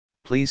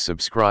Please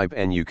subscribe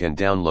and you can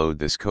download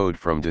this code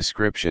from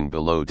description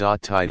below.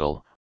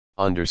 Title: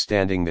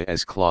 Understanding the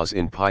as clause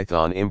in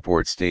Python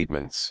import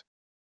statements.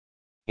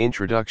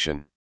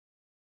 Introduction.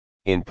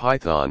 In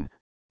Python,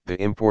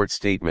 the import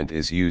statement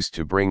is used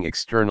to bring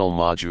external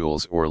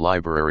modules or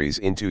libraries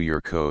into your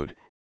code,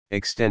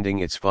 extending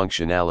its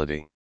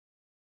functionality.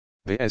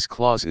 The as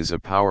clause is a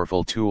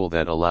powerful tool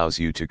that allows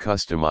you to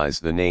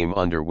customize the name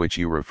under which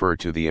you refer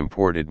to the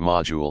imported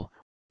module,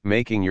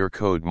 making your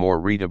code more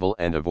readable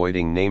and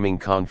avoiding naming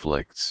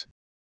conflicts.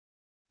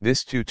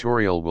 This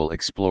tutorial will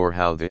explore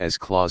how the as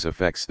clause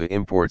affects the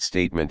import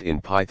statement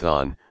in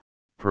Python,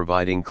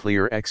 providing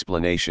clear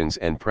explanations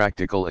and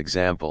practical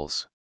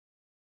examples.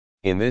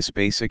 In this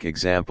basic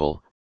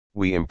example,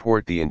 we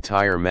import the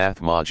entire math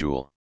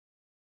module.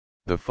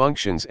 The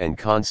functions and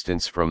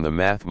constants from the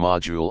math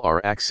module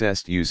are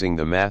accessed using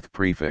the math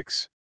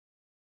prefix.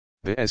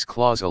 The as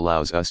clause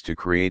allows us to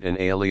create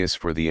an alias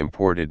for the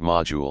imported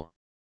module.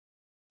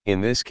 In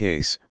this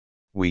case,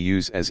 we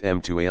use as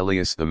m to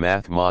alias the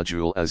math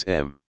module as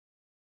m.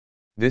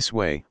 This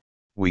way,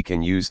 we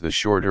can use the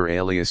shorter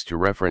alias to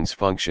reference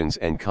functions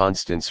and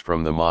constants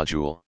from the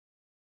module.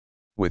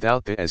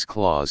 Without the as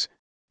clause,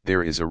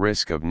 there is a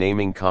risk of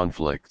naming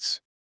conflicts.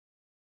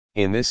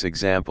 In this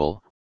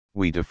example,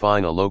 we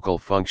define a local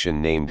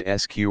function named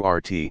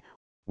sqrt,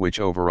 which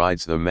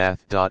overrides the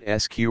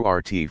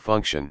math.sqrt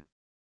function.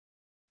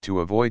 To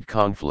avoid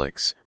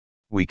conflicts,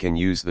 we can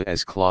use the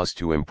as clause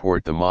to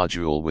import the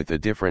module with a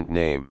different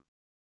name.